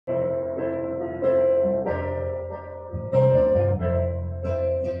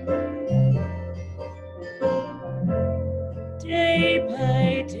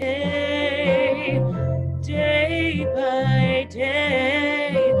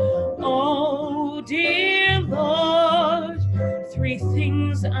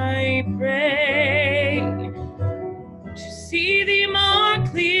pray to see thee more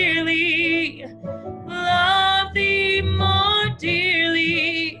clearly, love thee more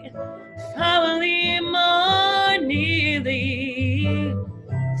dearly, follow thee more nearly,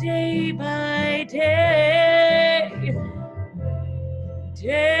 day by day,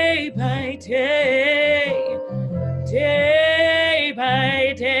 day by day, day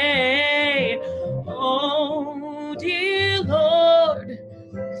by day. Oh, dear Lord,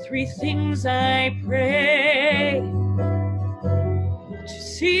 three things I pray: to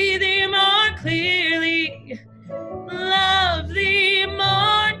see thee more clearly, love thee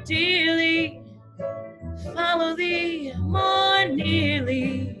more dearly, follow thee more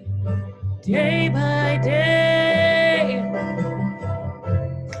nearly, day by day,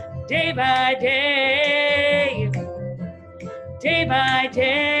 day by day, day by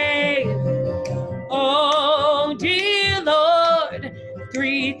day. Oh, dear Lord,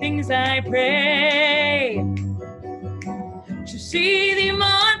 three things I pray: to see thee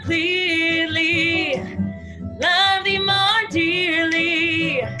more clearly, love thee more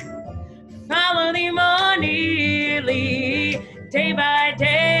dearly, follow thee more nearly, day by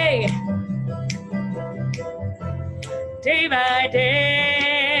day, day by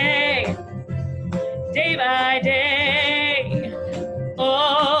day, day by day.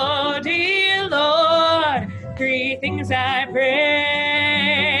 Oh, dear Lord, three things I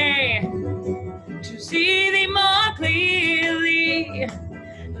pray: to see thee more clearly,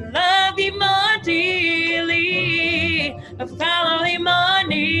 love thee more dearly, follow thee more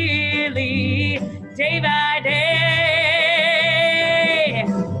nearly, day by day,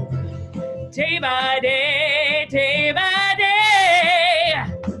 day by day, day by day.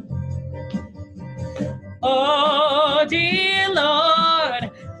 Oh, dear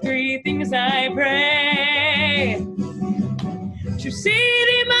Lord, three things I pray: to see